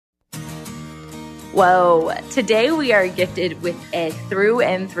Whoa, today we are gifted with a through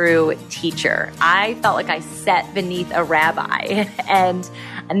and through teacher. I felt like I sat beneath a rabbi, and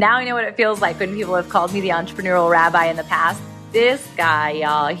now I know what it feels like when people have called me the entrepreneurial rabbi in the past. This guy,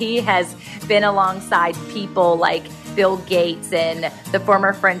 y'all, he has been alongside people like Bill Gates and the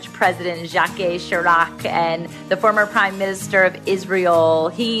former French president Jacques Chirac and the former prime minister of Israel.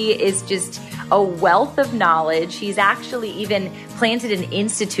 He is just a wealth of knowledge. He's actually even planted an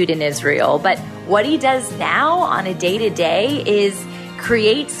institute in Israel. But what he does now on a day-to-day is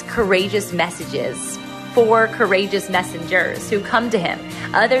creates courageous messages for courageous messengers who come to him.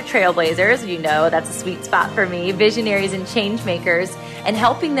 Other trailblazers, you know, that's a sweet spot for me, visionaries and change makers, and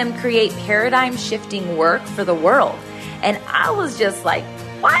helping them create paradigm-shifting work for the world. And I was just like,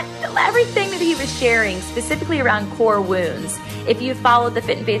 what? Everything that he was sharing, specifically around core wounds. If you've followed the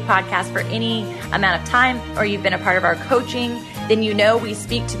Fit and Faith podcast for any amount of time, or you've been a part of our coaching, then you know we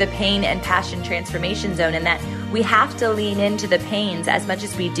speak to the pain and passion transformation zone, and that we have to lean into the pains as much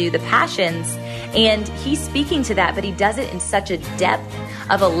as we do the passions. And he's speaking to that, but he does it in such a depth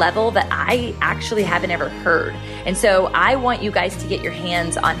of a level that I actually haven't ever heard. And so I want you guys to get your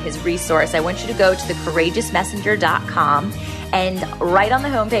hands on his resource. I want you to go to thecourageousmessenger.com, and right on the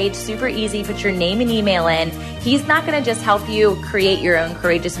homepage, super easy, put your name and email in. He's not going to just help you create your own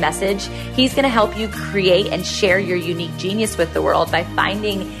courageous message. He's going to help you create and share your unique genius with the world by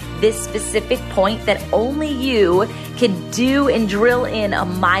finding this specific point that only you can do and drill in a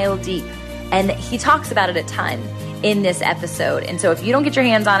mile deep. And he talks about it a ton in this episode. And so if you don't get your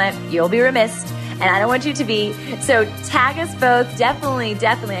hands on it, you'll be remiss. And I don't want you to be. So tag us both. Definitely.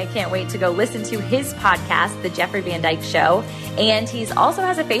 I can't wait to go listen to his podcast, The Jeffrey Van Dyke Show. And he's also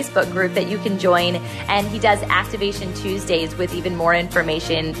has a Facebook group that you can join. And he does Activation Tuesdays with even more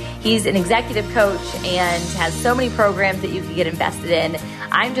information. He's an executive coach and has so many programs that you can get invested in.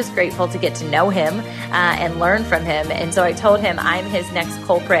 I'm just grateful to get to know him and learn from him. And so I told him I'm his next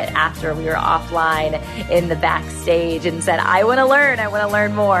culprit after we were offline in the backstage and said, I want to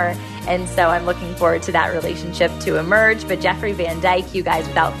learn more. And so I'm looking forward to that relationship to emerge. But Jeffrey Van Dyke, you guys,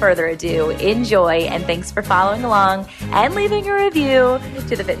 without further ado, enjoy. And thanks for following along and leaving a review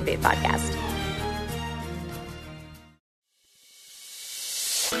to the Fit and Faith podcast.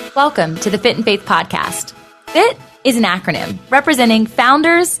 Welcome to the Fit and Faith podcast. FIT is an acronym representing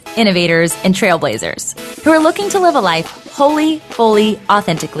founders, innovators, and trailblazers who are looking to live a life wholly, fully,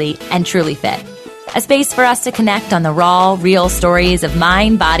 authentically, and truly fit. A space for us to connect on the raw, real stories of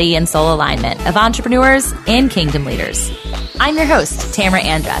mind, body, and soul alignment of entrepreneurs and kingdom leaders. I'm your host, Tamara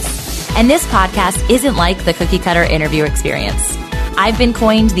Andress, and this podcast isn't like the cookie-cutter interview experience. I've been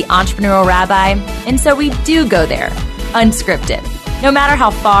coined the entrepreneurial rabbi, and so we do go there, unscripted. No matter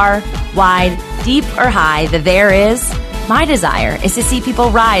how far, wide, deep, or high the there is, my desire is to see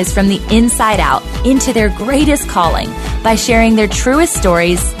people rise from the inside out into their greatest calling by sharing their truest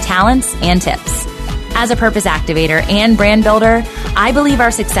stories, talents, and tips. As a purpose activator and brand builder, I believe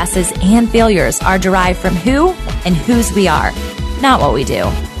our successes and failures are derived from who and whose we are, not what we do.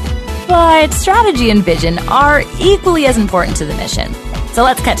 But strategy and vision are equally as important to the mission. So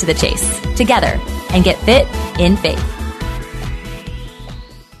let's cut to the chase together and get fit in faith.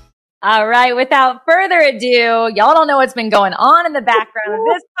 All right, without further ado, y'all don't know what's been going on in the background of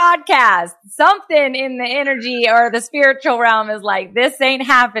this podcast. Something in the energy or the spiritual realm is like, this ain't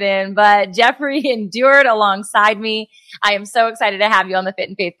happening, but Jeffrey endured alongside me. I am so excited to have you on the Fit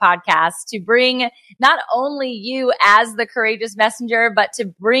and Faith podcast to bring not only you as the courageous messenger, but to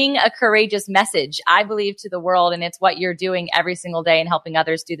bring a courageous message, I believe, to the world. And it's what you're doing every single day and helping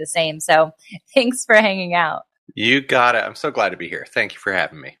others do the same. So thanks for hanging out. You got it. I'm so glad to be here. Thank you for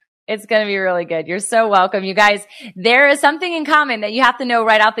having me. It's going to be really good. You're so welcome. You guys, there is something in common that you have to know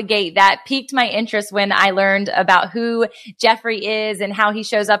right out the gate that piqued my interest when I learned about who Jeffrey is and how he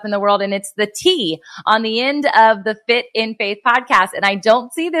shows up in the world. And it's the T on the end of the Fit in Faith podcast. And I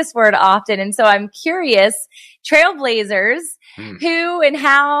don't see this word often. And so I'm curious, trailblazers, who and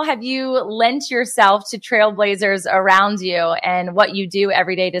how have you lent yourself to trailblazers around you and what you do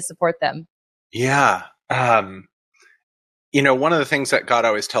every day to support them? Yeah. One of the things that God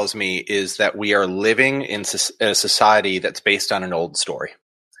always tells me is that we are living in a society that's based on an old story.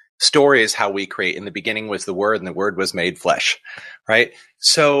 Story is how we create. In the beginning was the Word, and the Word was made flesh, right?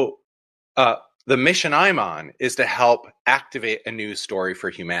 So the mission I'm on is to help activate a new story for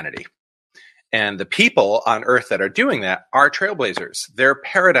humanity. And the people on earth that are doing that are trailblazers. They're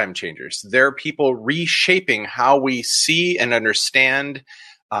paradigm changers. They're people reshaping how we see and understand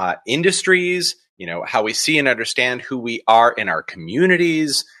industries, how we see and understand who we are in our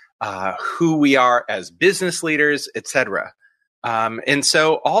communities, who we are as business leaders, etc. And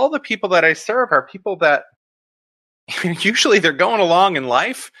so all the people that I serve are people that usually they're going along in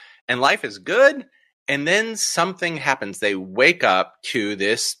life and life is good. And then something happens. They wake up to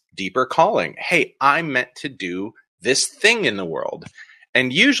this deeper calling. Hey, I'm meant to do this thing in the world.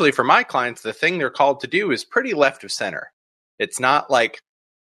 And usually for my clients, the thing they're called to do is pretty left of center. It's not like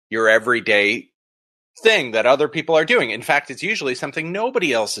your everyday thing that other people are doing. In fact, it's usually something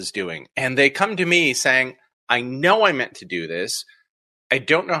nobody else is doing. And they come to me saying, I know I meant to do this. I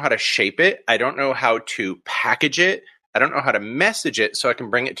don't know how to shape it. I don't know how to package it. I don't know how to message it so I can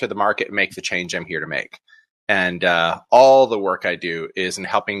bring it to the market and make the change I'm here to make. And all the work I do is in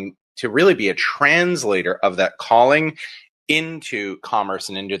helping to really be a translator of that calling into commerce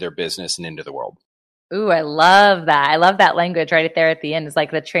and into their business and into the world. Ooh, I love that. I love that language right there at the end. It's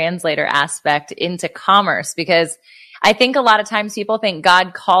like the translator aspect into commerce, because I think a lot of times people think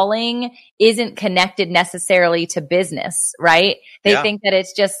God calling isn't connected necessarily to business, right? They think that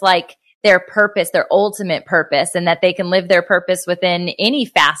it's just like their purpose, their ultimate purpose, and that they can live their purpose within any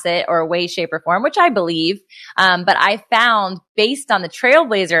facet or way, shape, or form, which I believe. But I found, based on the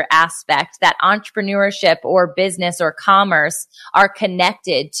trailblazer aspect, that entrepreneurship or business or commerce are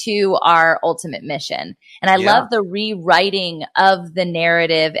connected to our ultimate mission. And I love the rewriting of the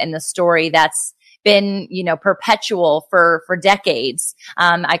narrative and the story that's been, perpetual for decades.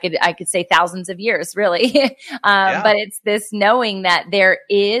 I could say thousands of years, really. But it's this knowing that there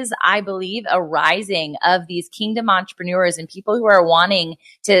is, I believe, a rising of these kingdom entrepreneurs and people who are wanting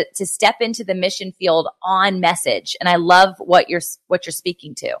to step into the mission field on message. And I love what you're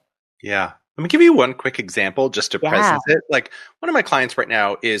speaking to. Yeah. Let me give you one quick example just to present it. Like, one of my clients right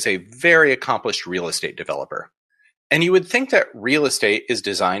now is a very accomplished real estate developer. And you would think that real estate is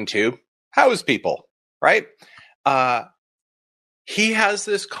designed to house people, right? He has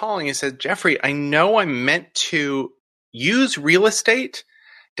this calling. He said, Jeffrey, I know I'm meant to use real estate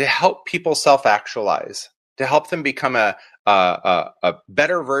to help people self-actualize, to help them become a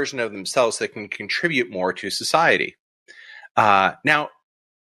better version of themselves that can contribute more to society. Now,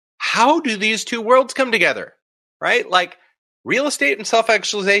 how do these two worlds come together, right? Like, real estate and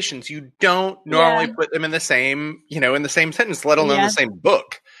self-actualizations, you don't normally put them in the same, in the same sentence, let alone the same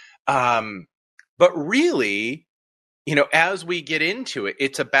book. But really, as we get into it,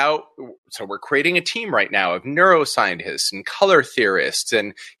 it's about, so we're creating a team right now of neuroscientists and color theorists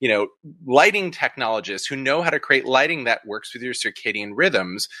and, lighting technologists who know how to create lighting that works with your circadian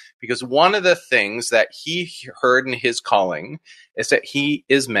rhythms. Because one of the things that he heard in his calling is that he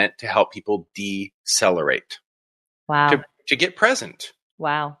is meant to help people decelerate. Wow. To get present.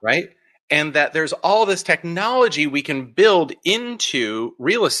 Wow. Right? And that there's all this technology we can build into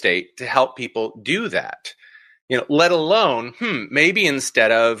real estate to help people do that. Let alone, maybe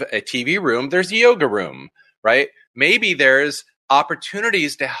instead of a TV room, there's a yoga room, right? Maybe there's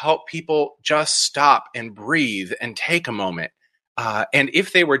opportunities to help people just stop and breathe and take a moment. And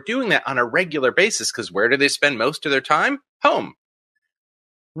if they were doing that on a regular basis, because where do they spend most of their time? Home.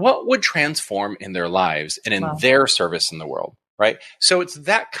 What would transform in their lives and in their service in the world, right? So it's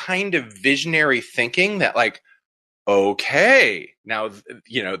that kind of visionary thinking that, like, okay, now,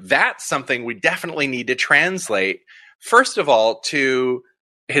 that's something we definitely need to translate, first of all, to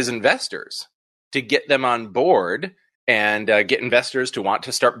his investors, to get them on board and get investors to want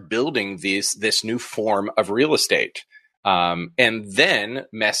to start building this new form of real estate. And then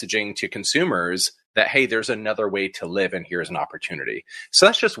messaging to consumers that, hey, there's another way to live and here's an opportunity. So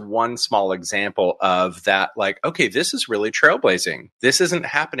that's just one small example of that, like, okay, this is really trailblazing. This isn't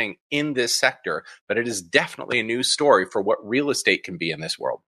happening in this sector, but it is definitely a new story for what real estate can be in this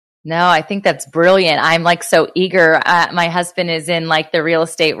world. No, I think that's brilliant. I'm like so eager. My husband is in like the real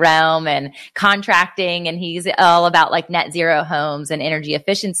estate realm and contracting, and he's all about like net zero homes and energy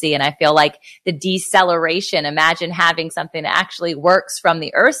efficiency. And I feel like the deceleration, imagine having something that actually works from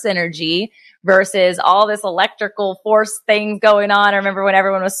the Earth's energy versus all this electrical force thing going on. I remember when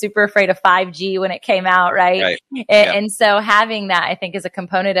everyone was super afraid of 5G when it came out, right? And so having that, I think, is a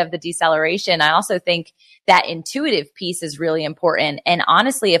component of the deceleration. I also think that intuitive piece is really important. And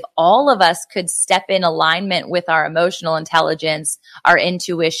honestly, if all of us could step in alignment with our emotional intelligence, our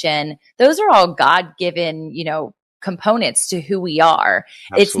intuition, those are all God-given, components to who we are.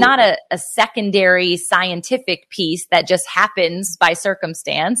 Absolutely. It's not a secondary scientific piece that just happens by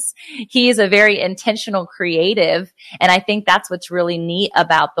circumstance. He is a very intentional creative. And I think that's what's really neat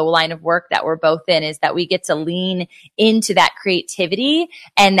about the line of work that we're both in, is that we get to lean into that creativity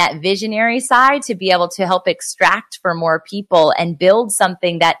and that visionary side to be able to help extract for more people and build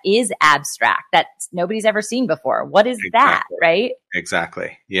something that is abstract, that nobody's ever seen before. What is that, right?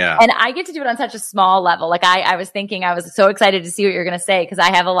 Exactly. Yeah. And I get to do it on such a small level. Like I was thinking, I was so excited to see what you're going to say, because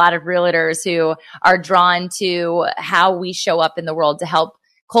I have a lot of realtors who are drawn to how we show up in the world to help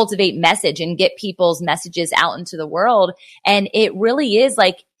cultivate message and get people's messages out into the world. And it really is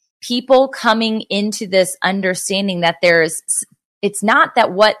like people coming into this understanding that it's not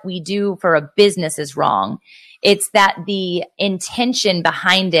that what we do for a business is wrong. It's that the intention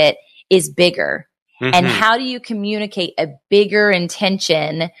behind it is bigger. And how do you communicate a bigger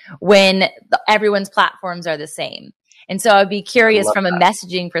intention when everyone's platforms are the same? And so I'd be curious from a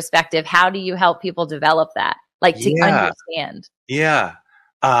messaging perspective, how do you help people develop that? Like to understand? Yeah.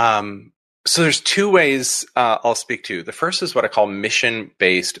 So there's two ways I'll speak to. The first is what I call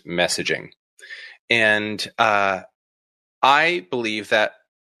mission-based messaging. And I believe that,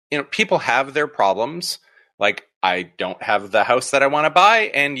 people have their problems. Like, I don't have the house that I want to buy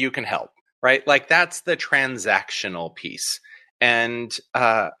and you can help. Right? Like, that's the transactional piece. And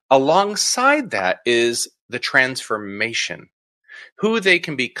alongside that is the transformation, who they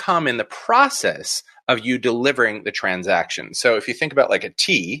can become in the process of you delivering the transaction. So if you think about like a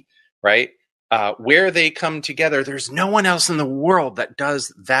T, right, where they come together, there's no one else in the world that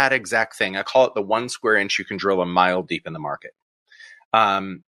does that exact thing. I call it the 1 square inch you can drill a mile deep in the market.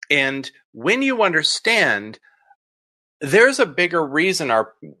 And when you understand, there's a bigger reason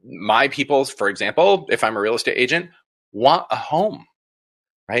my people, for example, if I'm a real estate agent, want a home,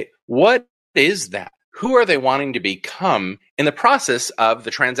 right? What is that? Who are they wanting to become in the process of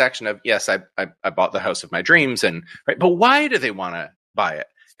the transaction of, yes, I bought the house of my dreams, and right, but why do they want to buy it?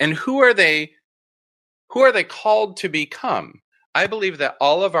 And who are they called to become? I believe that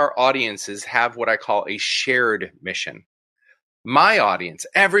all of our audiences have what I call a shared mission. My audience,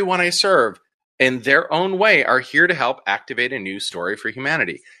 everyone I serve, in their own way, are here to help activate a new story for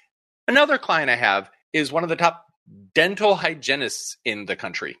humanity. Another client I have is one of the top dental hygienists in the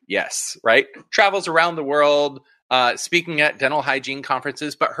country. Yes, right? Travels around the world, speaking at dental hygiene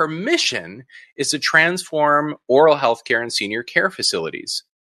conferences, but her mission is to transform oral health care and senior care facilities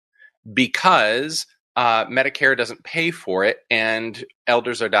because Medicare doesn't pay for it and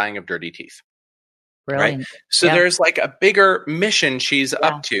elders are dying of dirty teeth. Brilliant. Right? So there's like a bigger mission she's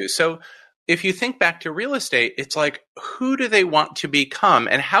up to. So if you think back to real estate, it's like, who do they want to become?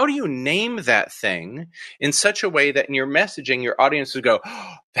 And how do you name that thing in such a way that in your messaging, your audience would go,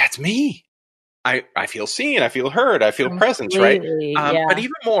 oh, that's me. I feel seen. I feel heard. I feel presence, right? But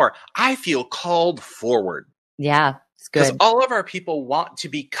even more, I feel called forward. Yeah, it's good. Because all of our people want to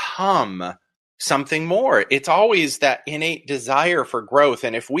become something more. It's always that innate desire for growth.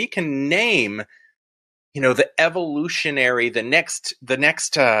 And if we can name the evolutionary, the next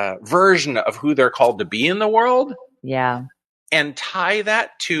version of who they're called to be in the world. Yeah. And tie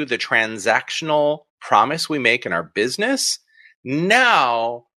that to the transactional promise we make in our business.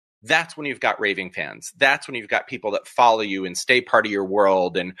 Now, that's when you've got raving fans. That's when you've got people that follow you and stay part of your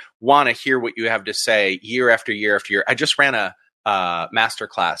world and want to hear what you have to say year after year after year. I just ran a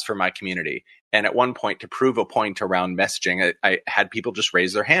masterclass for my community. And at one point, to prove a point around messaging, I had people just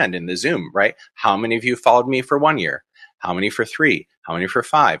raise their hand in the Zoom, right? How many of you followed me for 1 year? How many for 3? How many for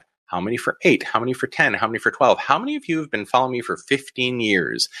 5? How many for 8? How many for 10? How many for 12? How many of you have been following me for 15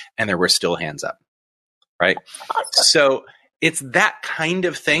 years? And there were still hands up, right? Awesome. So it's that kind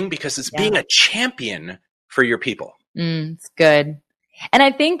of thing because it's being a champion for your people. It's good. And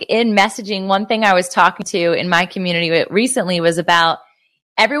I think in messaging, one thing I was talking to in my community recently was about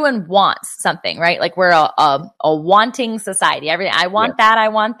everyone wants something, right? Like we're a wanting society. I want that. I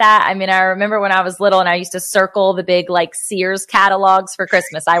want that. I mean, I remember when I was little and I used to circle the big like Sears catalogs for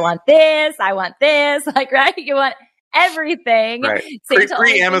Christmas. I want this. I want this. Like, right? You want everything. Right.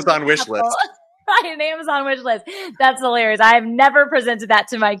 Free Amazon wish list. Right, an Amazon wish list. That's hilarious. I have never presented that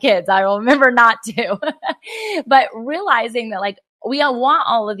to my kids. I will remember not to. But realizing that like, we all want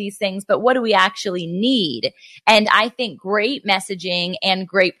all of these things, but what do we actually need? And I think great messaging and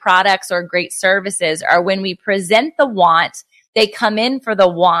great products or great services are when we present the want, they come in for the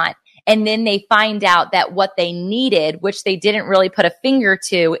want, and then they find out that what they needed, which they didn't really put a finger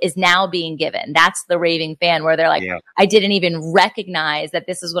to, is now being given. That's the raving fan where they're like, I didn't even recognize that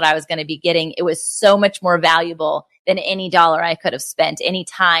this is what I was going to be getting. It was so much more valuable than any dollar I could have spent, any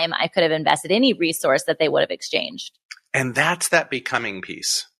time I could have invested, any resource that they would have exchanged. And that's that becoming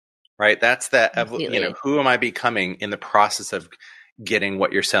piece, right? That's that, who am I becoming in the process of getting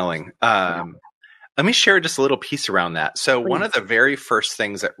what you're selling? Let me share just a little piece around that. So one of the very first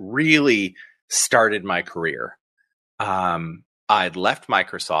things that really started my career, I'd left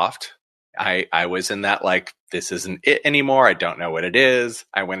Microsoft. I was in that like, this isn't it anymore. I don't know what it is.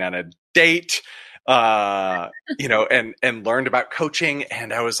 I went on a date. and learned about coaching.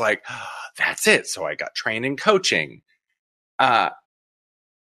 And I was like, oh, that's it. So I got trained in coaching. And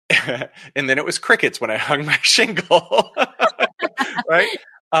then it was crickets when I hung my shingle, right?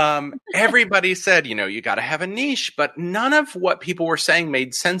 Everybody said, you got to have a niche, but none of what people were saying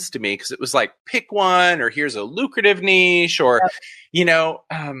made sense to me because it was like, pick one, or here's a lucrative niche, or,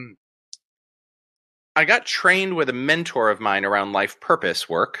 I got trained with a mentor of mine around life purpose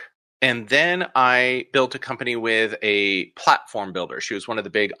work. And then I built a company with a platform builder. She was one of the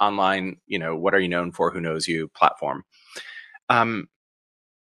big online, what are you known for? Who knows you platform.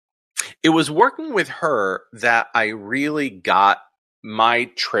 It was working with her that I really got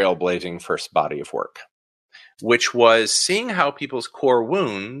my trailblazing first body of work, which was seeing how people's core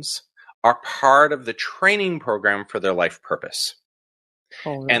wounds are part of the training program for their life purpose.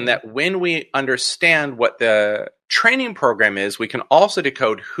 Totally. And that when we understand what the training program is, we can also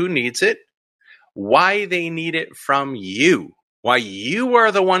decode who needs it, why they need it from you, why you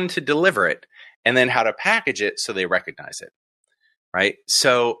are the one to deliver it, and then how to package it so they recognize it. Right?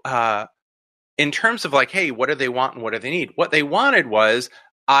 So, in terms of like, hey, what do they want and what do they need? What they wanted was,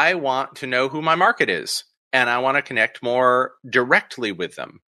 I want to know who my market is, and I want to connect more directly with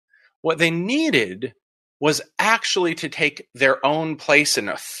them. What they needed was actually to take their own place in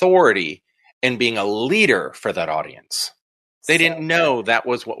authority and being a leader for that audience. They didn't know that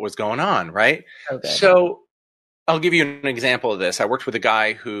was what was going on, right? Okay. So I'll give you an example of this. I worked with a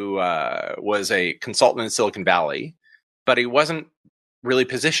guy who was a consultant in Silicon Valley, but he wasn't really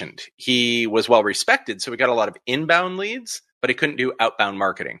positioned. He was well respected, so we got a lot of inbound leads, but he couldn't do outbound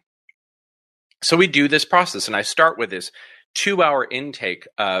marketing. So we do this process, and I start with this 2-hour intake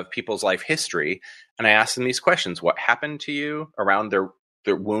of people's life history, and I ask them these questions. What happened to you around their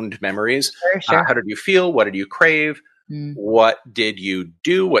wound memories? Sure. How did you feel? What did you crave? What did you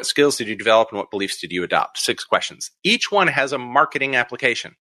do? What skills did you develop? And what beliefs did you adopt? 6 questions. Each one has a marketing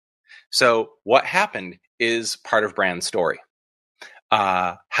application. So what happened is part of brand story.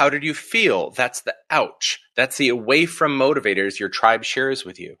 How did you feel? That's the ouch. That's the away from motivators your tribe shares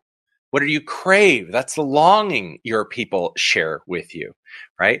with you. What did you crave? That's the longing your people share with you,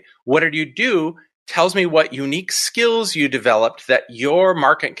 right? What did you do? Tells me what unique skills you developed that your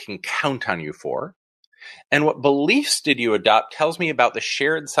market can count on you for. And what beliefs did you adopt tells me about the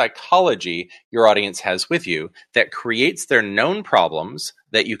shared psychology your audience has with you that creates their known problems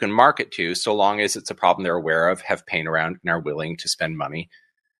that you can market to, so long as it's a problem they're aware of, have pain around, and are willing to spend money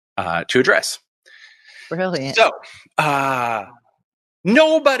to address. Brilliant. So,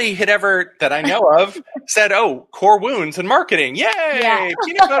 nobody had ever, that I know of, said, oh, core wounds and marketing. Yay! Yeah.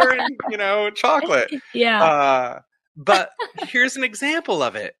 Peanut butter and, chocolate. Yeah. But here's an example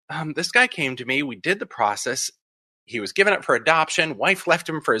of it. This guy came to me. We did the process. He was given up for adoption. Wife left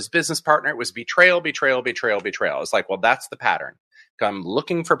him for his business partner. It was betrayal, betrayal, betrayal, betrayal. I was like, well, that's the pattern. I'm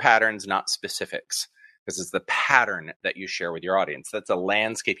looking for patterns, not specifics. This is the pattern that you share with your audience. That's a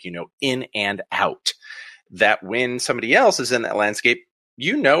landscape you know in and out. That when somebody else is in that landscape,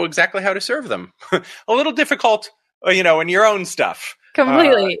 you know exactly how to serve them. A little difficult, in your own stuff.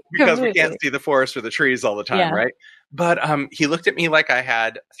 Completely. Because we can't see the forest or the trees all the time, right? But he looked at me like I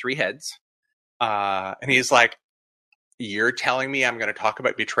had 3 heads. And he's like, you're telling me I'm going to talk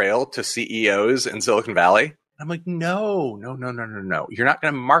about betrayal to CEOs in Silicon Valley? I'm like, no. You're not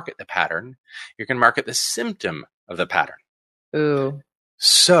going to market the pattern. You're going to market the symptom of the pattern. Ooh.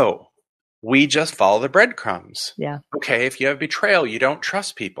 So we just follow the breadcrumbs. Yeah. Okay, if you have betrayal, you don't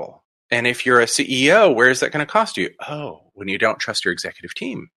trust people. And if you're a CEO, where is that going to cost you? Oh, when you don't trust your executive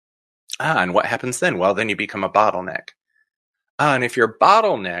team. And what happens then? Well, then you become a bottleneck. And if you're a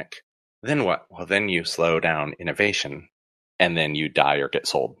bottleneck, then what? Well, then you slow down innovation, and then you die or get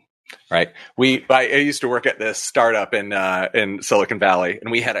sold. Right? I used to work at this startup in Silicon Valley,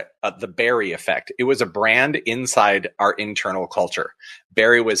 and we had the Barry effect. It was a brand inside our internal culture.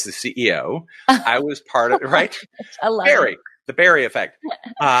 Barry was the CEO. I was part of right. I love Barry. The Barry effect.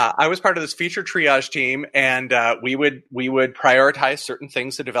 I was part of this feature triage team, and we would prioritize certain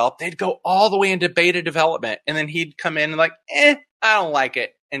things to develop. They'd go all the way into beta development, and then he'd come in and like, I don't like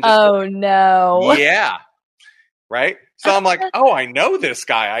it. And just no. Yeah. Right? So I'm like, oh, I know this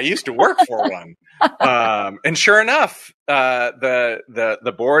guy. I used to work for one. And sure enough,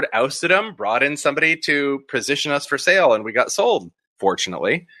 the board ousted him, brought in somebody to position us for sale, and we got sold,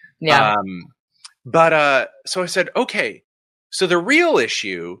 fortunately. Yeah. So I said, okay, so the real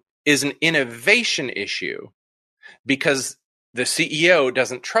issue is an innovation issue because the CEO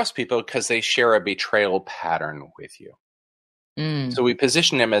doesn't trust people because they share a betrayal pattern with you. So we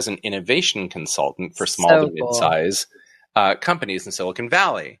position him as an innovation consultant for small to mid-size companies in Silicon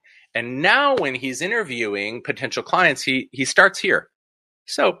Valley. And now when he's interviewing potential clients, he starts here.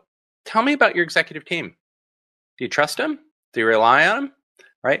 So tell me about your executive team. Do you trust them? Do you rely on them?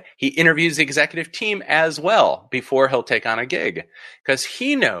 Right? He interviews the executive team as well before he'll take on a gig, because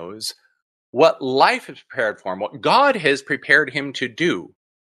he knows what life is prepared for him. What God has prepared him to do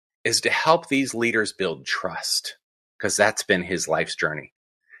is to help these leaders build trust, because that's been his life's journey.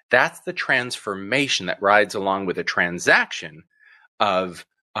 That's the transformation that rides along with a transaction of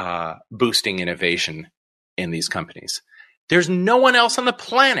boosting innovation in these companies. There's no one else on the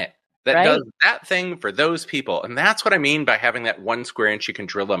planet that does that thing for those people. And that's what I mean by having that 1 square inch you can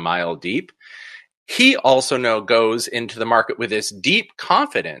drill a mile deep. He also goes into the market with this deep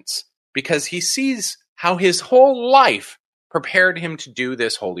confidence because he sees how his whole life prepared him to do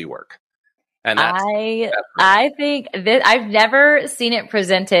this holy work. And I think that I've never seen it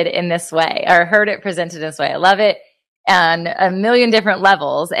presented in this way or heard it presented this way. I love it on a million different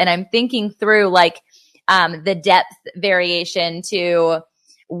levels. And I'm thinking through like the depth variation to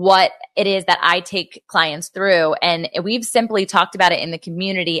what it is that I take clients through. And we've simply talked about it in the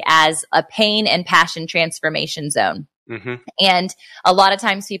community as a pain and passion transformation zone. Mm-hmm. And a lot of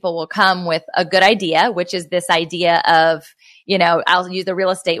times people will come with a good idea, which is this idea of, I'll use the real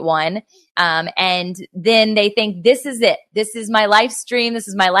estate one. And then they think, this is it. This is my life stream. This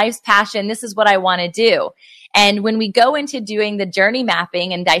is my life's passion. This is what I want to do. And when we go into doing the journey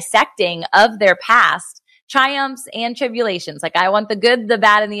mapping and dissecting of their past triumphs and tribulations, like I want the good, the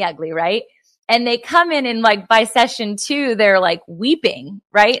bad, and the ugly, right? And they come in and like by session 2, they're like weeping,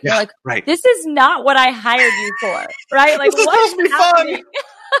 right? Yeah, they're like, right. This is not what I hired you for, right? Like what's happening?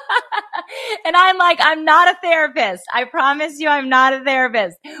 And I'm like, I'm not a therapist. I promise you, I'm not a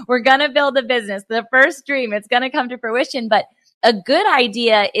therapist. We're going to build a business. The first dream, it's going to come to fruition. But a good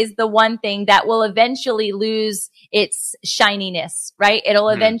idea is the one thing that will eventually lose its shininess, right? It'll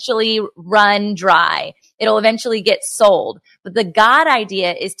eventually run dry. It'll eventually get sold. But the God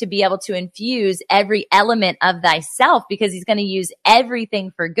idea is to be able to infuse every element of thyself because he's going to use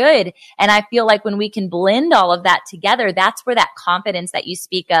everything for good. And I feel like when we can blend all of that together, that's where that confidence that you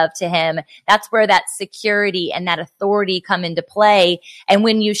speak of to him, that's where that security and that authority come into play. And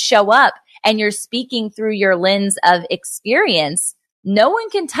when you show up and you're speaking through your lens of experience, no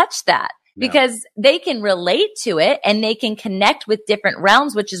one can touch that. No. Because they can relate to it and they can connect with different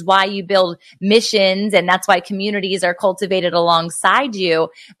realms, which is why you build missions and that's why communities are cultivated alongside you.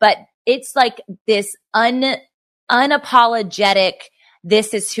 But it's like this unapologetic,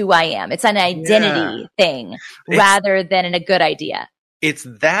 this is who I am. It's an identity thing rather than a good idea. It's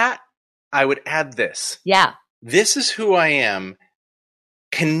that I would add this. Yeah. This is who I am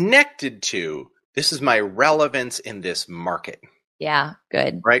connected to. This is my relevance in this market. Yeah,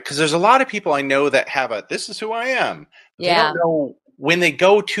 good. Right? Because there's a lot of people I know that have this is who I am. They don't know when they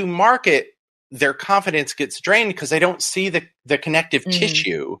go to market, their confidence gets drained because they don't see the connective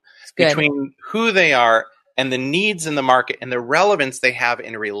tissue between who they are and the needs in the market and the relevance they have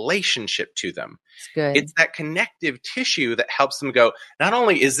in relationship to them. It's that connective tissue that helps them go, not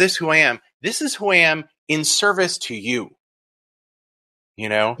only is this who I am, this is who I am in service to you.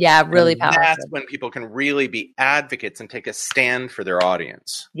 Yeah, really powerful. That's when people can really be advocates and take a stand for their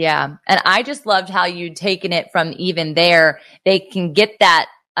audience. Yeah. And I just loved how you'd taken it from even there. They can get that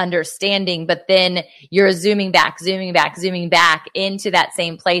understanding, but then you're zooming back into that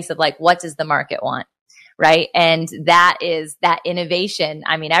same place of like, what does the market want? Right. And that is that innovation.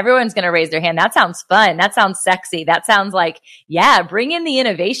 I mean, everyone's going to raise their hand. That sounds fun. That sounds sexy. That sounds like, bring in the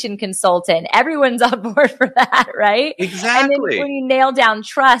innovation consultant. Everyone's on board for that. Right. Exactly. And then when you nail down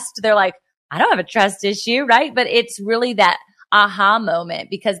trust, they're like, I don't have a trust issue. Right. But it's really that aha moment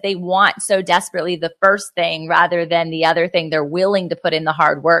because they want so desperately the first thing rather than the other thing. They're willing to put in the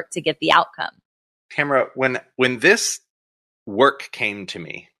hard work to get the outcome. Tamara, when this work came to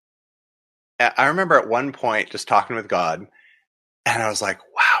me, I remember at one point just talking with God and I was like,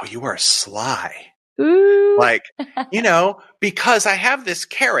 wow, you are sly. Ooh. Like, because I have this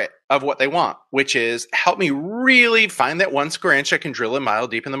carrot of what they want, which is help me really find that 1 square inch I can drill a mile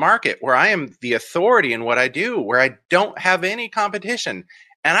deep in the market where I am the authority in what I do, where I don't have any competition.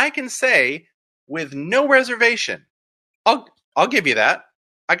 And I can say with no reservation, I'll give you that.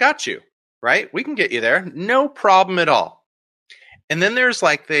 I got you, right? We can get you there. No problem at all. And then there's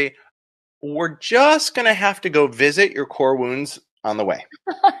like we're just going to have to go visit your core wounds on the way,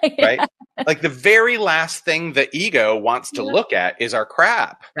 right? Like the very last thing the ego wants to look at is our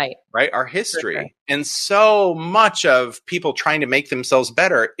crap, right? Our history. Sure. And so much of people trying to make themselves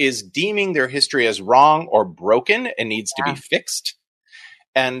better is deeming their history as wrong or broken and needs to be fixed.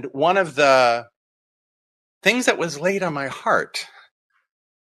 And one of the things that was laid on my heart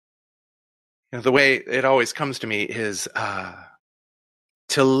The way it always comes to me is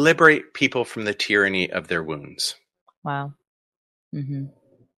to liberate people from the tyranny of their wounds. Wow. Mm-hmm.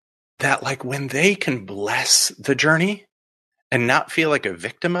 That like when they can bless the journey and not feel like a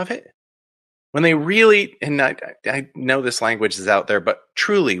victim of it, when they really, and I know this language is out there, but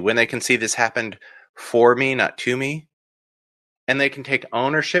truly when they can see this happened for me, not to me, and they can take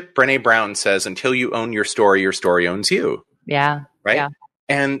ownership. Brené Brown says, until you own your story owns you. Yeah. Right. Yeah.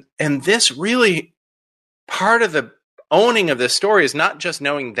 And this really, part of the owning of this story is not just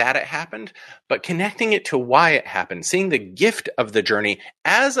knowing that it happened, but connecting it to why it happened, seeing the gift of the journey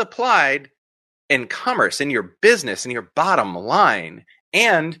as applied in commerce, in your business, in your bottom line,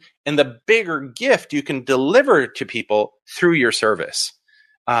 and in the bigger gift you can deliver to people through your service.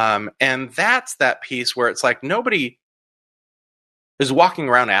 And that's that piece where it's like nobody is walking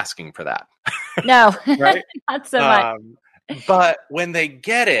around asking for that. No, right? not so much. But when they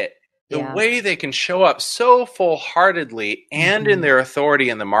get it, the way they can show up so full-heartedly and in their authority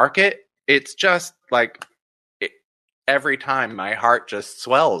in the market, it's just like every time my heart just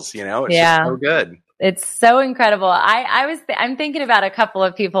swells, it's just so good. It's so incredible. I'm thinking about a couple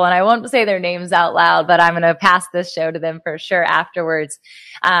of people, and I won't say their names out loud, but I'm going to pass this show to them for sure afterwards.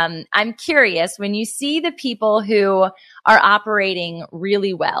 I'm curious, when you see the people who are operating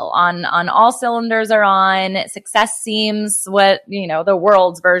really well on all cylinders are on, success seems the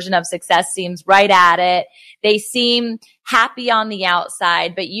world's version of success seems right at it. They seem happy on the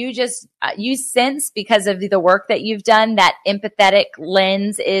outside, but you sense, because of the work that you've done, that empathetic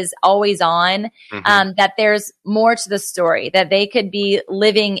lens is always on, that there's more to the story, that they could be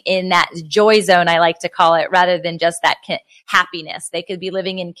living in that joy zone, I like to call it, rather than just that happiness. They could be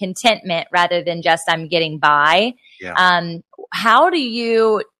living in contentment rather than just I'm getting by. Yeah. How do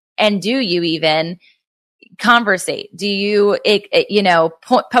you, and do you even conversate? Do you,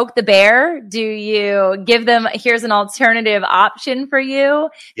 poke the bear? Do you give them, here's an alternative option for you?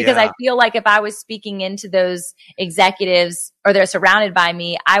 Because I feel like if I was speaking into those executives or they're surrounded by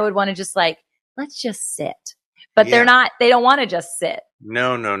me, I would want to just like, let's just sit. But they don't want to just sit.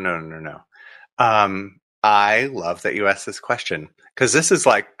 No. I love that you asked this question, because this is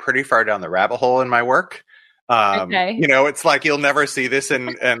like pretty far down the rabbit hole in my work. Okay. It's like you'll never see this in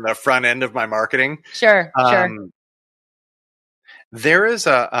the front end of my marketing. Sure. There is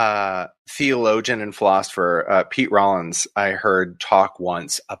a theologian and philosopher, Pete Rollins, I heard talk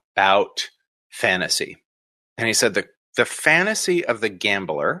once about fantasy. And he said the fantasy of the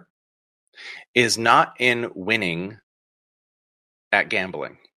gambler is not in winning at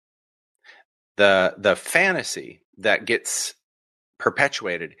gambling. The fantasy that gets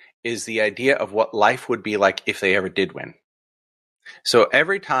perpetuated is the idea of what life would be like if they ever did win. So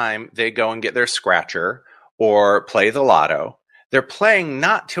every time they go and get their scratcher or play the lotto, they're playing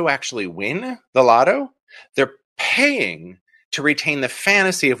not to actually win the lotto. They're paying to retain the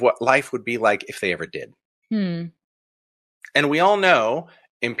fantasy of what life would be like if they ever did. And we all know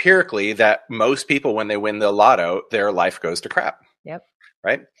empirically that most people, when they win the lotto, their life goes to crap. Yep.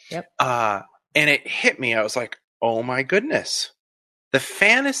 Right? Yep. And it hit me. I was like, oh my goodness. The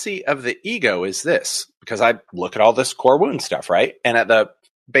fantasy of the ego is this, because I look at all this core wound stuff, right? And at the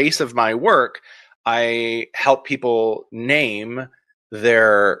base of my work, I help people name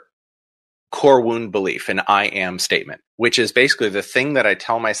their core wound belief, an I am statement, which is basically the thing that I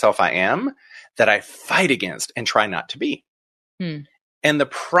tell myself I am that I fight against and try not to be. And the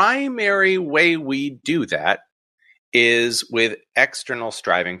primary way we do that is with external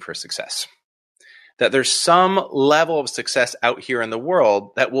striving for success. That there's some level of success out here in the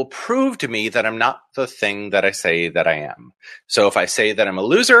world that will prove to me that I'm not the thing that I say that I am. So if I say that I'm a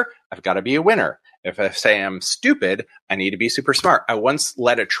loser, I've got to be a winner. If I say I'm stupid, I need to be super smart. I once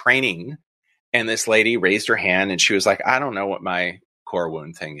led a training and this lady raised her hand and she was like, I don't know what my core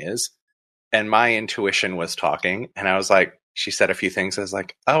wound thing is. And my intuition was talking. And I was like, she said a few things. I was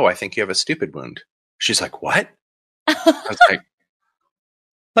like, oh, I think you have a stupid wound. She's like, what? I was like,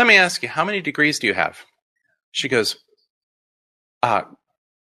 let me ask you, how many degrees do you have? She goes,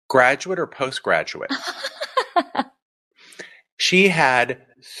 graduate or postgraduate? She had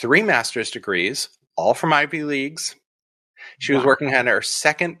 3 master's degrees, all from Ivy Leagues. She was working on her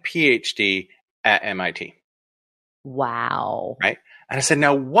second PhD at MIT. Wow. Right? And I said,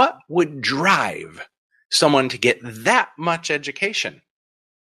 now what would drive someone to get that much education?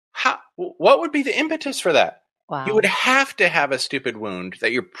 What would be the impetus for that? Wow. You would have to have a stupid wound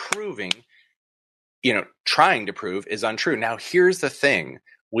that you're proving, trying to prove is untrue. Now, here's the thing.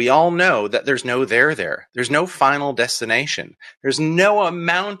 We all know that there's no there. There's no final destination. There's no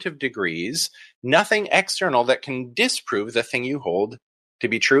amount of degrees, nothing external that can disprove the thing you hold to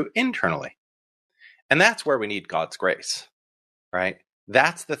be true internally. And that's where we need God's grace, right?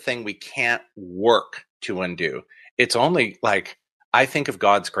 That's the thing we can't work to undo. It's only like, I think of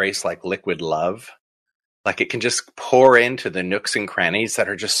God's grace like liquid love. Like it can just pour into the nooks and crannies that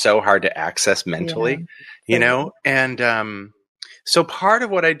are just so hard to access mentally, you know? And so part of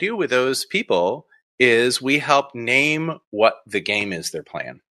what I do with those people is we help name what the game is they're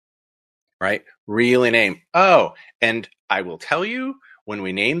playing, right? Really name. Oh, and I will tell you, when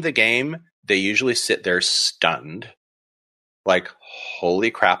we name the game, they usually sit there stunned. Like,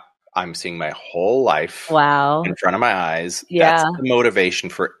 holy crap, I'm seeing my whole life in front of my eyes. Yeah. That's the motivation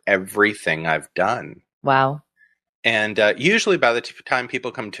for everything I've done. Wow. And usually by the time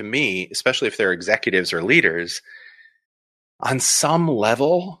people come to me, especially if they're executives or leaders, on some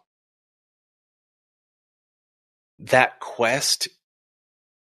level, that quest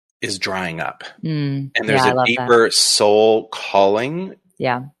is drying up. And there's a deeper soul calling.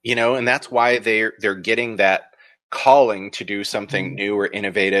 Yeah. You know, and that's why they're getting that calling to do something new or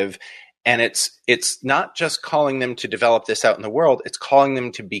innovative. And it's not just calling them to develop this out in the world, it's calling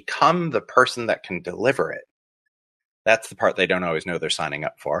them to become the person that can deliver it. That's the part they don't always know they're signing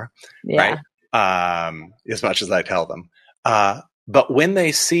up for, right? As much as I tell them. But when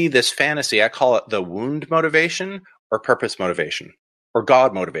they see this fantasy, I call it the wound motivation or purpose motivation or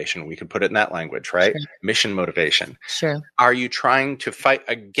God motivation. We could put it in that language, right? Sure. Mission motivation. Sure. Are you trying to fight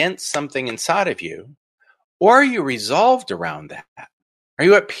against something inside of you, or are you resolved around that? Are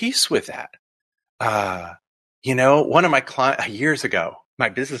you at peace with that? You know, one of my clients years ago, my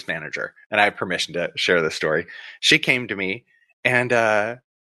business manager, and I have permission to share this story. She came to me and, I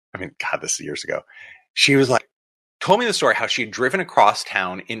mean, God, this is years ago. She was like, told me the story how she'd driven across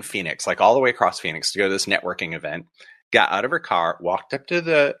town in Phoenix, like all the way across Phoenix to go to this networking event, got out of her car, walked up to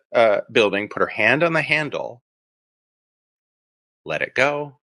the building, put her hand on the handle, let it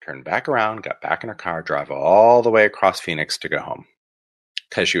go, turned back around, got back in her car, drove all the way across Phoenix to go home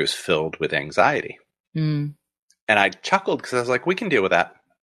because she was filled with anxiety. And I chuckled because I was like, we can deal with that.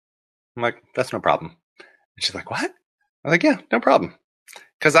 I'm like, that's no problem. And she's like, what? I'm like, yeah, no problem.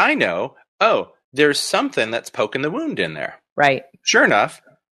 Because I know, oh, there's something that's poking the wound in there. Right. Sure enough,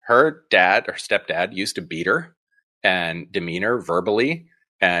 her dad or stepdad used to beat her and demean her verbally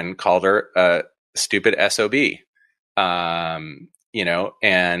and called her a stupid SOB. You know,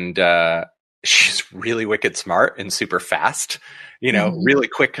 and she's really wicked smart and super fast, you know, really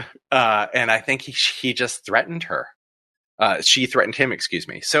quick. And I think he just threatened her. She threatened him, excuse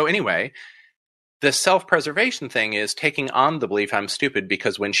me. So anyway, the self-preservation thing is taking on the belief I'm stupid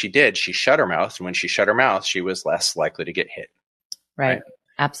because when she did, she shut her mouth. And when she shut her mouth, she was less likely to get hit. Right.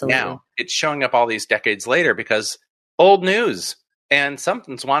 Absolutely. Now, it's showing up all these decades later because old news and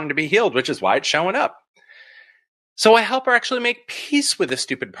something's wanting to be healed, which is why it's showing up. So I help her actually make peace with the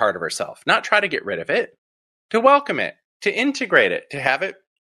stupid part of herself, not try to get rid of it, to welcome it, to integrate it, to have it,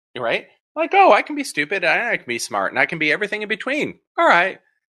 right? Like, oh, I can be stupid, and I can be smart, and I can be everything in between. All right.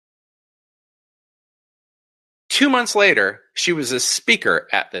 2 months later, she was a speaker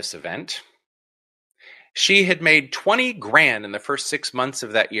at this event. She had made 20 grand in the first 6 months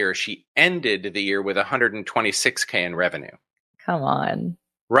of that year. She ended the year with 126K in revenue. Come on.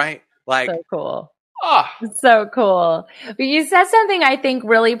 Right? Like, so cool. Oh. So cool. But you said something I think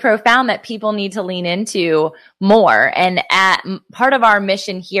really profound that people need to lean into more. And part of our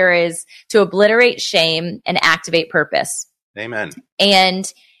mission here is to obliterate shame and activate purpose. Amen.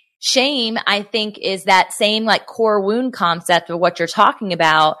 And shame, I think, is that same like core wound concept of what you're talking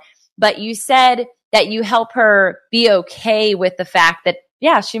about. But you said that you help her be okay with the fact that,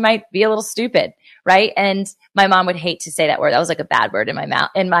 yeah, she might be a little stupid, right? And my mom would hate to say that word. That was like a bad word in my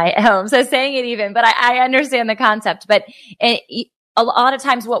mouth, in my home. So saying it even, but I understand the concept. But a lot of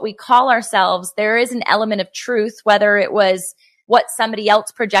times what we call ourselves, there is an element of truth, whether it was what somebody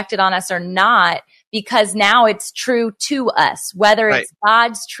else projected on us or not, because now it's true to us, whether it's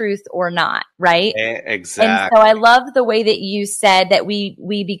God's truth or not, right? Exactly. And so I love the way that you said that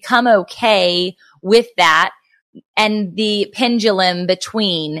we become okay with that and the pendulum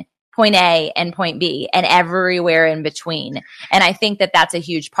between point A and point B and everywhere in between. And I think that that's a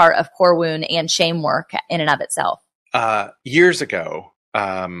huge part of core wound and shame work in and of itself. Years ago,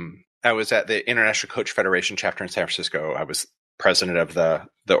 I was at the International Coach Federation chapter in San Francisco. I was president of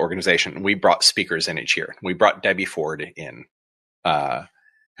the organization. We brought speakers in each year. We brought Debbie Ford in,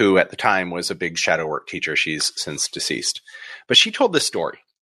 who at the time was a big shadow work teacher. She's since deceased. But she told this story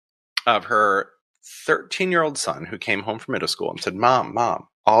of her 13-year-old son who came home from middle school and said, Mom,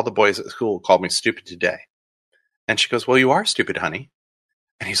 all the boys at school called me stupid today. And she goes, well, you are stupid, honey.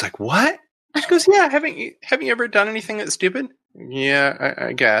 And he's like, what? She goes, yeah, haven't you ever done anything that's stupid? Yeah,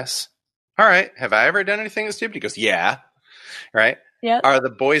 I guess. All right. Have I ever done anything that's stupid? He goes, yeah. Right. Yeah. Are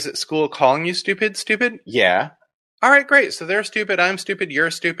the boys at school calling you stupid? Stupid? Yeah. All right, great. So they're stupid. I'm stupid. You're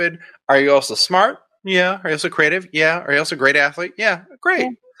stupid. Are you also smart? Yeah. Are you also creative? Yeah. Are you also a great athlete? Yeah. Great. Yeah.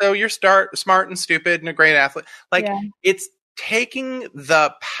 So you're smart and stupid and a great athlete. Like it's taking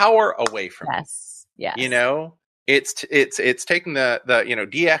the power away from you. Yes. You know, it's taking the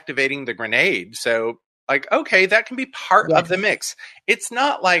deactivating the grenade. So like, okay, that can be part of the mix. It's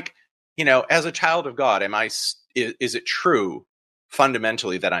not like, as a child of God, is it true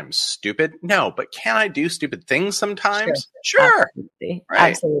fundamentally that I'm stupid? No, but can I do stupid things sometimes? Sure. Absolutely.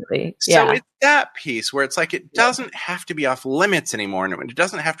 Right? Absolutely. Yeah. So it's that piece where it's like, it doesn't have to be off limits anymore. And when it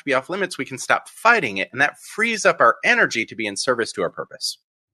doesn't have to be off limits, we can stop fighting it. And that frees up our energy to be in service to our purpose.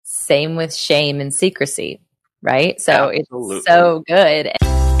 Same with shame and secrecy, right? So Absolutely. It's so good.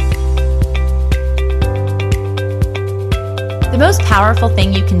 The most powerful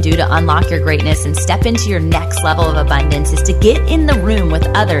thing you can do to unlock your greatness and step into your next level of abundance is to get in the room with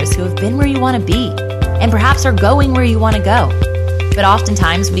others who have been where you want to be and perhaps are going where you want to go. But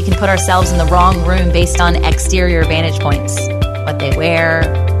oftentimes we can put ourselves in the wrong room based on exterior vantage points, what they wear,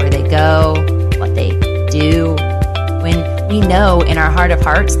 where they go, what they do, when we know in our heart of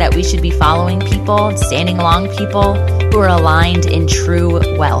hearts that we should be following people and standing along people who are aligned in true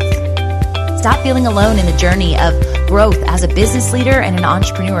wealth. Stop feeling alone in the journey of growth as a business leader and an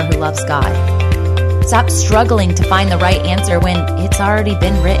entrepreneur who loves God. Stop struggling to find the right answer when it's already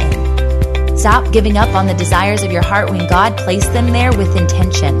been written. Stop giving up on the desires of your heart when God placed them there with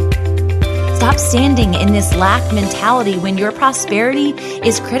intention. Stop standing in this lack mentality when your prosperity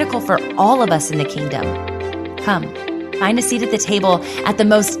is critical for all of us in the kingdom. Come, find a seat at the table at the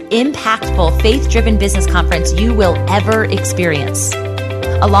most impactful, faith-driven business conference you will ever experience.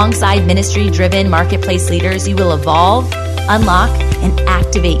 Alongside ministry-driven marketplace leaders, you will evolve, unlock, and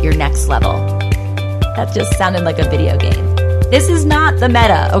activate your next level. That just sounded like a video game. This is not the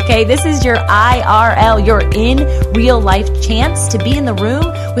meta, okay? This is your IRL, your in real life chance to be in the room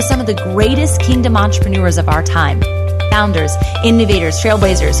with some of the greatest kingdom entrepreneurs of our time. Founders, innovators,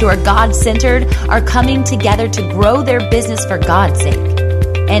 trailblazers who are God-centered are coming together to grow their business for God's sake.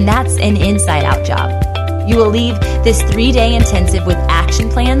 And that's an inside-out job. You will leave this 3-day intensive with action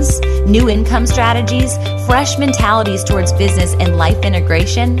plans, new income strategies, fresh mentalities towards business and life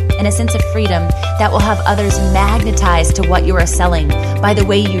integration, and a sense of freedom that will have others magnetized to what you are selling by the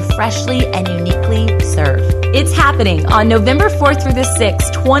way you freshly and uniquely serve. It's happening on November 4th through the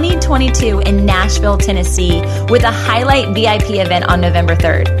 6th, 2022 in Nashville, Tennessee, with a highlight VIP event on November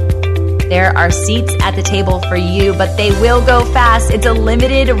 3rd. There are seats at the table for you, but they will go fast. It's a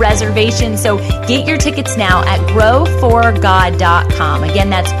limited reservation, so get your tickets now at growforgod.com. Again,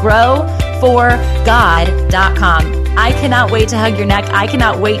 that's growforgod.com. I cannot wait to hug your neck. I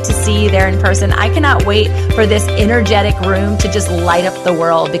cannot wait to see you there in person. I cannot wait for this energetic room to just light up the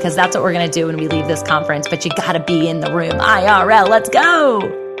world, because that's what we're going to do when we leave this conference. But you got to be in the room. IRL, let's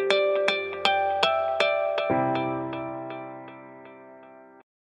go.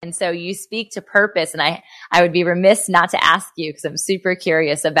 And so you speak to purpose, and I would be remiss not to ask you, because I'm super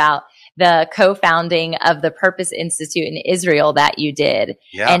curious about the co-founding of the Purpose Institute in Israel that you did.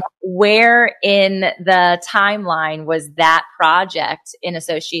 Yeah. And where in the timeline was that project in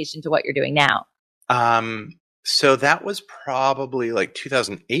association to what you're doing now? So that was probably like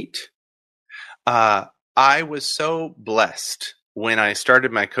 2008. I was so blessed when I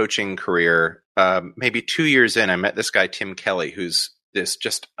started my coaching career. Maybe 2 years in, I met this guy, Tim Kelly, who's this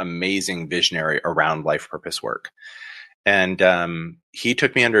just amazing visionary around life purpose work. And he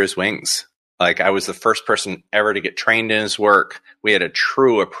took me under his wings. Like, I was the first person ever to get trained in his work. We had a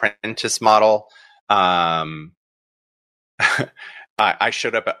true apprentice model. I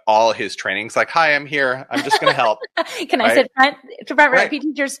showed up at all his trainings like, hi, I'm here. I'm just going to help. Can I sit front row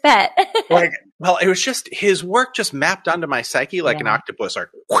teacher's pet? Well, it was just, his work just mapped onto my psyche like an octopus. Like,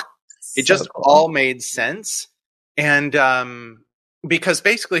 it just all made sense. And because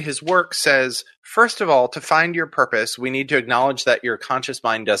basically his work says, first of all, to find your purpose, we need to acknowledge that your conscious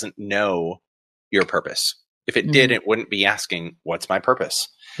mind doesn't know your purpose. If it did, it wouldn't be asking, what's my purpose?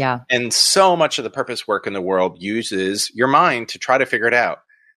 Yeah. And so much of the purpose work in the world uses your mind to try to figure it out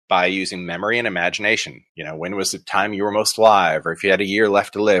by using memory and imagination. You know, when was the time you were most alive? Or if you had a year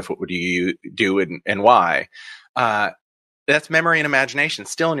left to live, what would you do and why? That's memory and imagination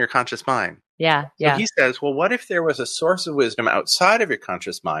still in your conscious mind. Yeah. So he says, well, what if there was a source of wisdom outside of your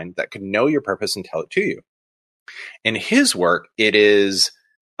conscious mind that could know your purpose and tell it to you? In his work, it is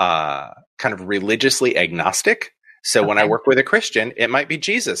kind of religiously agnostic. So when I work with a Christian, it might be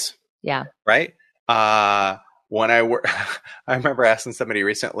Jesus. Yeah. Right? I remember asking somebody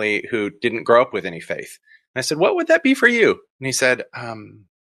recently who didn't grow up with any faith. And I said, what would that be for you? And he said,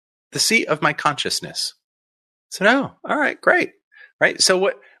 the seat of my consciousness. So no, all right, great. Right. So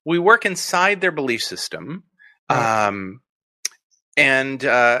what we work inside their belief system, right. And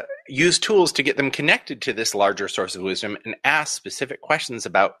use tools to get them connected to this larger source of wisdom and ask specific questions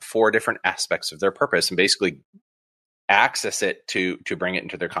about 4 different aspects of their purpose and basically access it to bring it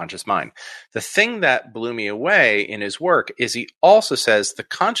into their conscious mind. The thing that blew me away in his work is he also says the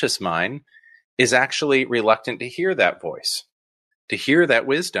conscious mind is actually reluctant to hear that voice, to hear that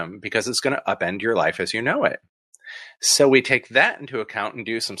wisdom, because it's going to upend your life as you know it. So we take that into account and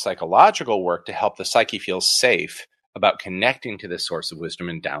do some psychological work to help the psyche feel safe about connecting to this source of wisdom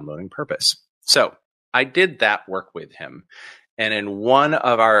and downloading purpose. So I did that work with him. And in one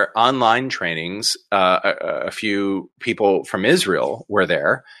of our online trainings, a few people from Israel were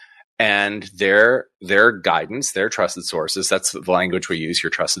there, and their guidance, their trusted sources, that's the language we use, your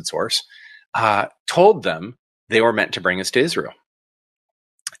trusted source, told them they were meant to bring us to Israel.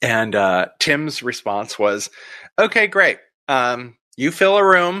 And Tim's response was, okay, great. You fill a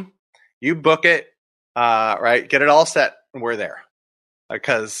room, you book it, right? Get it all set, and we're there.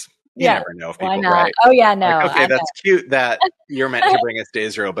 Because you never know if people, why not? Right? Oh, yeah, no. Like, okay, that's cute that you're meant to bring us to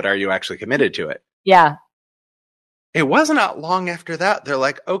Israel, but are you actually committed to it? Yeah. It wasn't long after that. They're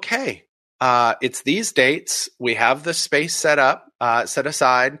like, okay, it's these dates. We have the space set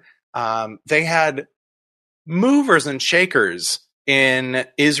aside. They had movers and shakers in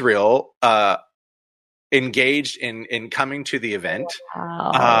Israel engaged in coming to the event.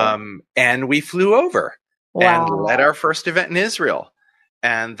 Wow. And we flew over Wow. and led our first event in Israel.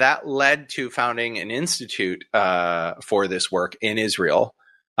 And that led to founding an institute for this work in Israel.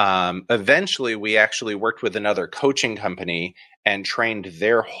 Eventually, we actually worked with another coaching company and trained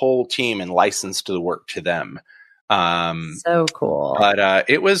their whole team and licensed the work to them. So cool. But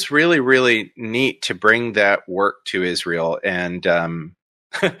it was really, really neat to bring that work to Israel. And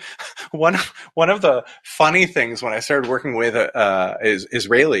one of the funny things when I started working with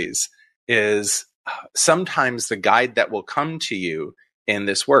Israelis is sometimes the guide that will come to you in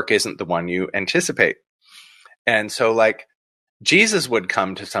this work isn't the one you anticipate. And so, like, Jesus would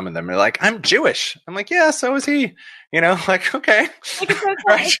come to some of them. They're like, I'm Jewish. I'm like, yeah, so is he. You know, like, okay.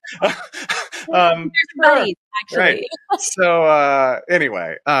 Right. Buddies, actually. Right. So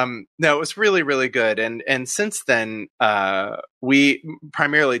anyway, no, it was really, really good. And since then, we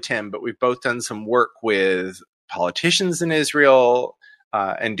primarily Tim, but we've both done some work with politicians in Israel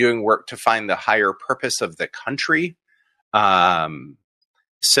and doing work to find the higher purpose of the country.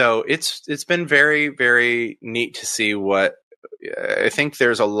 So it's been very, very neat to see what I think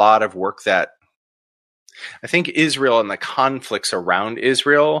there's a lot of work that I think Israel and the conflicts around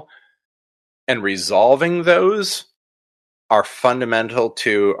Israel and resolving those are fundamental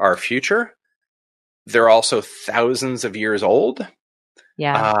to our future. They're also thousands of years old.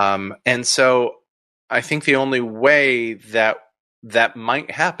 Yeah. And so I think the only way that might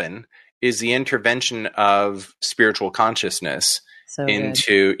happen is the intervention of spiritual consciousness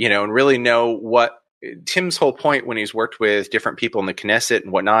into, and really know what Tim's whole point when he's worked with different people in the Knesset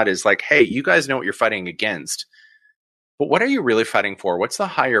and whatnot is like, hey, you guys know what you're fighting against, but what are you really fighting for? What's the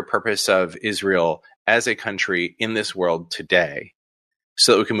higher purpose of Israel as a country in this world today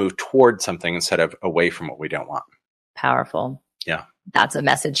so that we can move towards something instead of away from what we don't want? Powerful. Yeah. That's a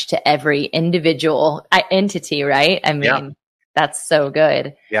message to every individual entity, right? I mean, that's so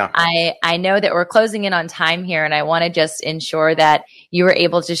good. Yeah. I know that we're closing in on time here, and I want to just ensure that you were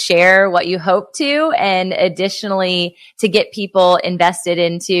able to share what you hope to, and additionally to get people invested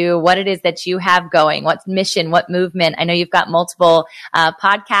into what it is that you have going, what mission, what movement. I know you've got multiple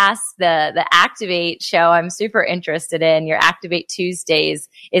podcasts, the Activate show I'm super interested in, your Activate Tuesdays.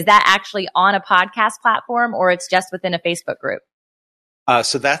 Is that actually on a podcast platform, or it's just within a Facebook group?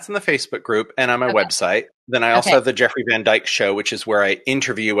 So that's in the Facebook group and on my website. Then I also have the Jeffrey Van Dyke Show, which is where I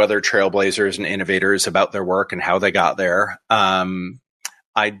interview other trailblazers and innovators about their work and how they got there.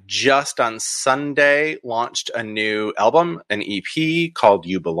 I just on Sunday launched a new album, an EP called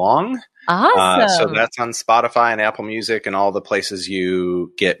You Belong. Awesome. So that's on Spotify and Apple Music and all the places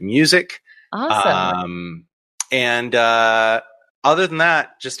you get music. Awesome. And other than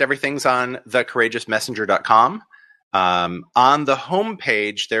that, just everything's on thecourageousmessenger.com. On the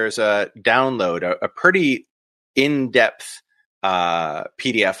homepage, there's a download, a pretty in-depth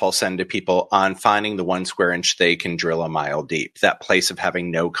PDF I'll send to people on finding the 1 square inch they can drill a mile deep, that place of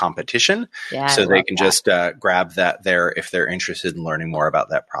having no competition. Yeah, so they can that. just grab that there if they're interested in learning more about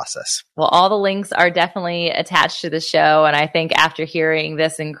that process. Well, all the links are definitely attached to the show. And I think after hearing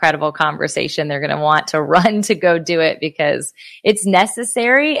this incredible conversation, they're going to want to run to go do it because it's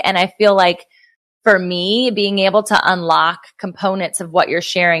necessary. And I feel like for me, being able to unlock components of what you're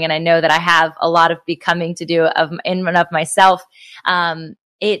sharing, and I know that I have a lot of becoming to do in and of myself,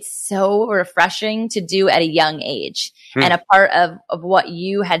 it's so refreshing to do at a young age. And a part of what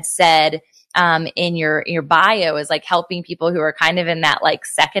you had said in your bio is like helping people who are kind of in that like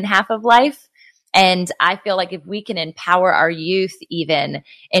second half of life. And I feel like if we can empower our youth even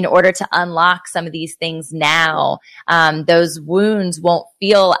in order to unlock some of these things now, those wounds won't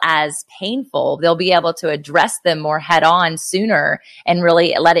feel as painful. They'll be able to address them more head on sooner and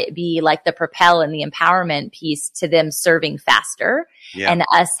really let it be like the propel and the empowerment piece to them serving faster and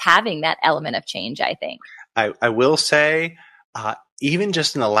us having that element of change, I think. I will say, even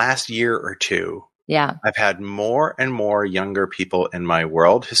just in the last year or two, I've had more and more younger people in my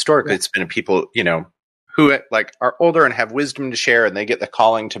world. Historically, it's been people, who like are older and have wisdom to share, and they get the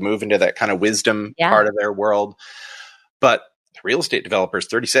calling to move into that kind of wisdom part of their world. But the real estate developers,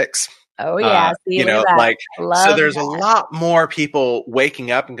 36. Oh yeah. So there's a lot more people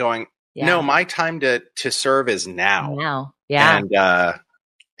waking up and going, no, my time to serve is now. Now. Yeah. And,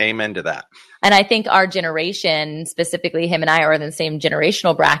 amen to that. And I think our generation, specifically him and I are in the same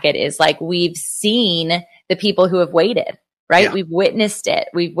generational bracket, is like we've seen the people who have waited, right? Yeah. We've witnessed it.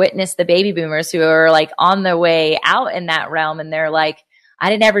 We've witnessed the baby boomers who are like on their way out in that realm. And they're like,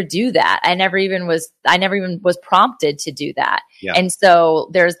 I didn't ever do that. I never even was prompted to do that. Yeah. And so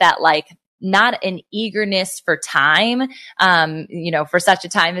there's that like, not an eagerness for time, for such a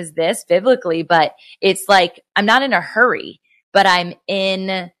time as this biblically, but it's like, I'm not in a hurry, but I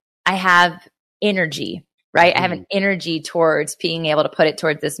have energy, right? I have an energy towards being able to put it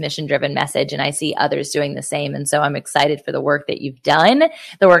towards this mission-driven message, and I see others doing the same. And so I'm excited for the work that you've done,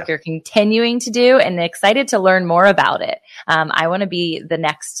 the work you're continuing to do, and excited to learn more about it. I want to be the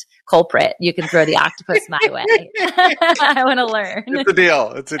next culprit. You can throw the octopus my way. I want to learn.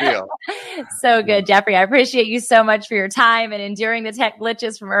 It's a deal. So good, Jeffrey. I appreciate you so much for your time and enduring the tech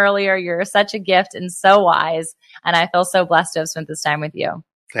glitches from earlier. You're such a gift and so wise. And I feel so blessed to have spent this time with you.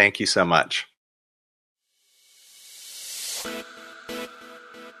 Thank you so much.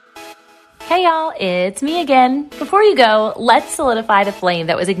 Hey y'all, it's me again. Before you go, let's solidify the flame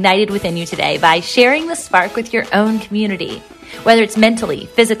that was ignited within you today by sharing the spark with your own community. Whether it's mentally,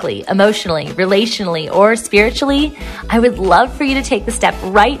 physically, emotionally, relationally, or spiritually, I would love for you to take the step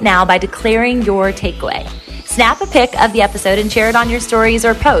right now by declaring your takeaway. Snap a pic of the episode and share it on your stories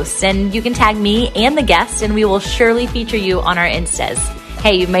or posts, and you can tag me and the guest, and we will surely feature you on our Instas.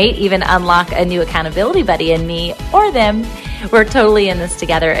 Hey, you might even unlock a new accountability buddy in me or them. We're totally in this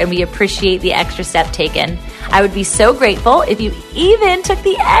together, and we appreciate the extra step taken. I would be so grateful if you even took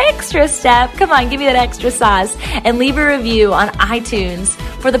the extra step. Come on, give me that extra sauce and leave a review on iTunes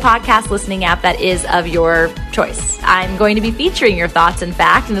for the podcast listening app that is of your choice. I'm going to be featuring your thoughts, in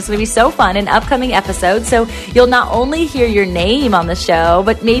fact, and it's going to be so fun in upcoming episodes. So you'll not only hear your name on the show,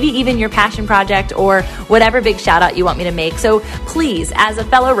 but maybe even your passion project or whatever big shout out you want me to make. So please, as a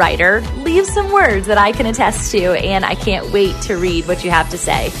fellow writer, leave some words that I can attest to, and I can't wait to read what you have to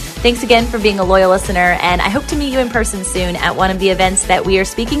say. Thanks again for being a loyal listener, and I hope to meet you in person soon at one of the events that we are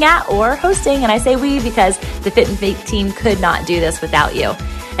speaking at or hosting. And I say we because the Fit and Faith team could not do this without you.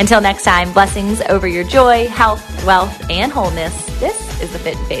 Until next time, blessings over your joy, health, wealth, and wholeness. This is the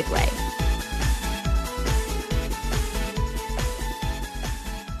Fit and Faith way.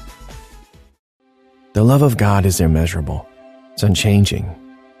 The love of God is immeasurable. It's unchanging.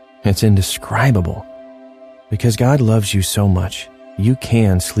 It's indescribable. Because God loves you so much, you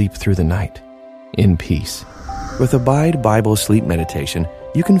can sleep through the night in peace. With Abide Bible Sleep Meditation,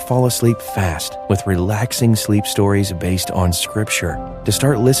 you can fall asleep fast with relaxing sleep stories based on Scripture. To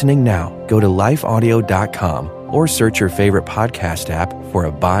start listening now, go to lifeaudio.com or search your favorite podcast app for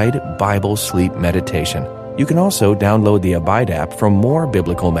Abide Bible Sleep Meditation. You can also download the Abide app for more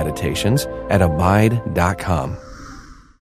biblical meditations at abide.com.